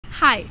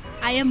Hi,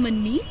 I am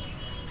Manmeet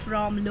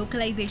from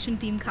Localization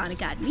team Khan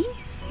Academy.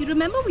 You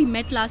remember we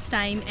met last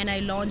time and I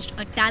launched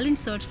a talent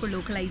search for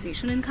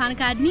localization in Khan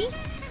Academy?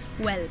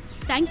 Well,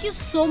 thank you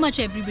so much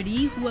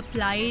everybody who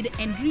applied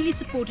and really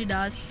supported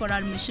us for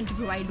our mission to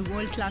provide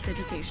world-class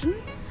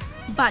education.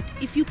 But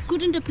if you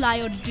couldn't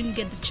apply or didn't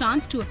get the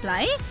chance to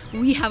apply,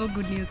 we have a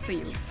good news for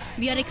you.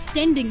 We are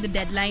extending the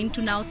deadline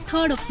to now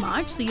 3rd of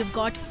March, so you've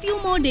got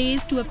few more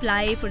days to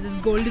apply for this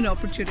golden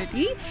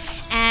opportunity.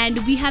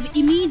 And we have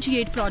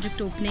immediate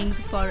project openings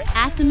for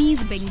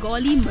Assamese,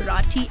 Bengali,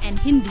 Marathi and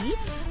Hindi.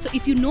 So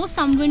if you know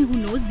someone who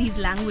knows these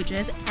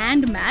languages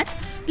and math,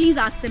 please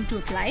ask them to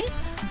apply.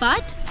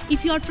 But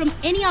if you are from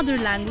any other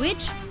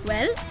language,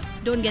 well,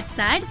 don't get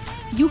sad.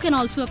 You can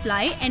also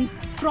apply, and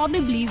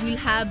probably we'll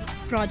have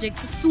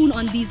projects soon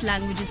on these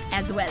languages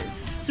as well.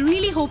 So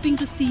really hoping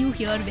to see you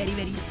here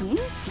very soon.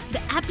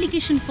 The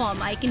application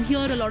form, I can hear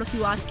a lot of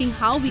you asking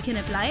how we can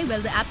apply.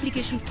 Well, the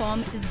application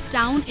form is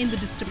down in the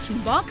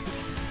description box.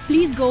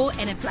 Please go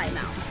and apply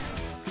now.